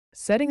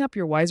Setting up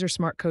your Weiser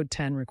SmartCode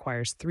 10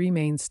 requires three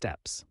main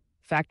steps: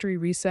 factory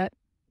reset,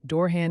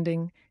 door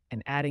handing,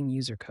 and adding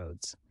user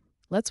codes.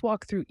 Let's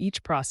walk through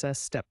each process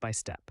step by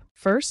step.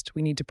 First,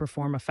 we need to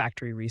perform a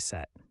factory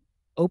reset.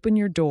 Open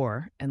your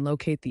door and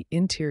locate the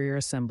interior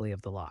assembly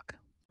of the lock.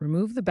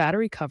 Remove the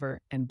battery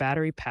cover and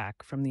battery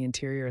pack from the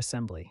interior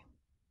assembly.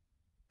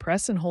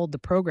 Press and hold the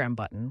program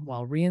button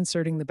while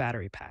reinserting the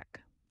battery pack.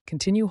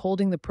 Continue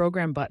holding the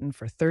program button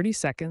for 30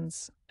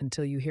 seconds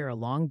until you hear a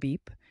long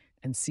beep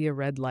and see a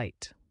red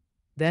light.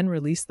 Then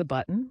release the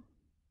button,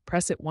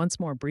 press it once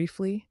more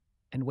briefly,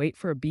 and wait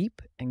for a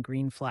beep and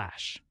green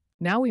flash.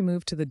 Now we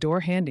move to the door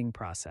handing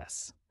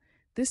process.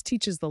 This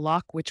teaches the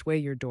lock which way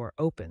your door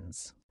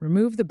opens.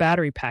 Remove the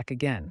battery pack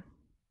again.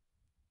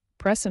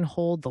 Press and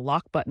hold the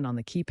lock button on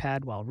the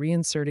keypad while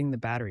reinserting the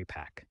battery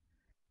pack.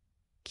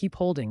 Keep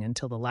holding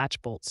until the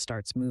latch bolt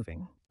starts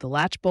moving. The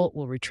latch bolt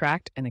will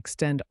retract and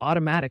extend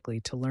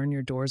automatically to learn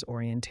your door's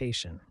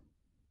orientation.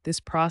 This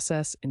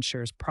process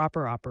ensures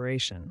proper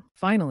operation.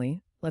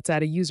 Finally, let's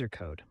add a user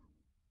code.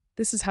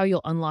 This is how you'll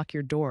unlock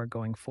your door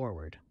going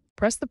forward.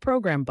 Press the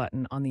program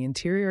button on the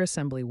interior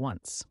assembly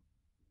once.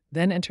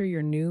 Then enter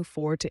your new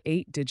 4 to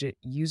 8-digit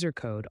user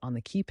code on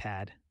the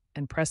keypad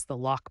and press the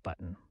lock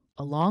button.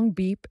 A long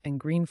beep and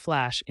green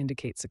flash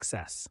indicate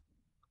success.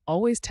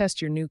 Always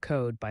test your new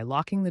code by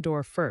locking the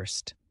door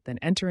first, then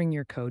entering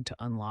your code to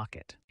unlock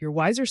it. Your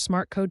Weiser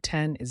SmartCode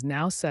 10 is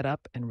now set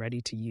up and ready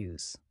to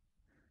use.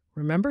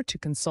 Remember to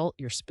consult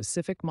your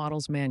specific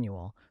model's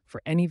manual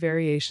for any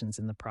variations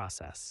in the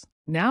process.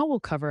 Now we'll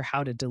cover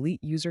how to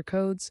delete user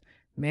codes,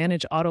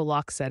 manage auto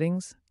lock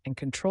settings, and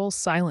control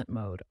silent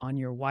mode on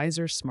your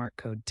Weiser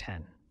SmartCode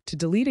 10. To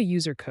delete a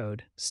user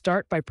code,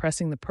 start by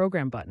pressing the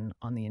program button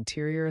on the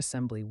interior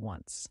assembly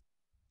once.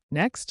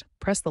 Next,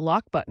 press the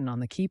lock button on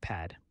the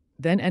keypad,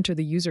 then enter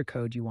the user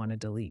code you want to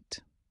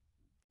delete.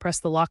 Press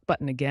the lock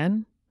button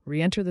again,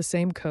 re-enter the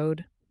same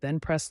code,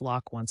 then press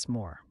lock once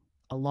more.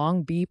 A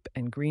long beep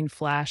and green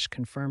flash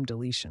confirm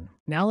deletion.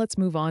 Now let's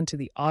move on to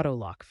the auto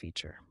lock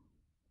feature.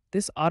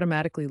 This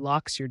automatically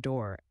locks your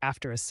door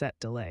after a set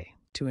delay.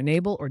 To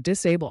enable or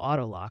disable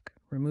auto lock,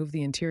 remove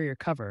the interior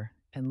cover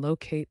and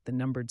locate the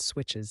numbered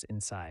switches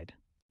inside.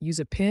 Use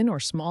a pin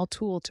or small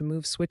tool to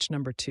move switch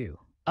number 2.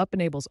 Up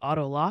enables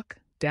auto lock,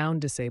 down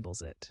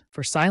disables it.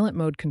 For silent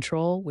mode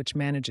control, which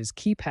manages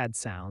keypad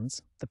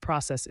sounds, the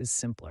process is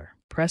simpler.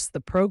 Press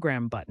the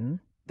program button,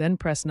 then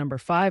press number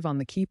 5 on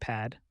the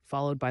keypad,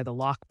 followed by the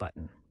lock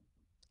button.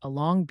 A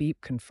long beep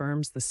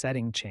confirms the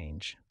setting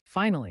change.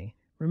 Finally,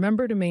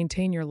 remember to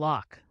maintain your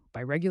lock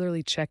by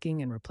regularly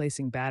checking and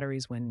replacing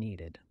batteries when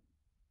needed.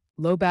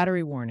 Low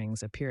battery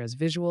warnings appear as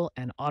visual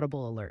and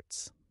audible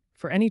alerts.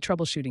 For any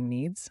troubleshooting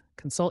needs,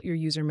 consult your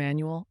user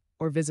manual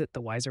or visit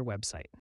the Weiser website.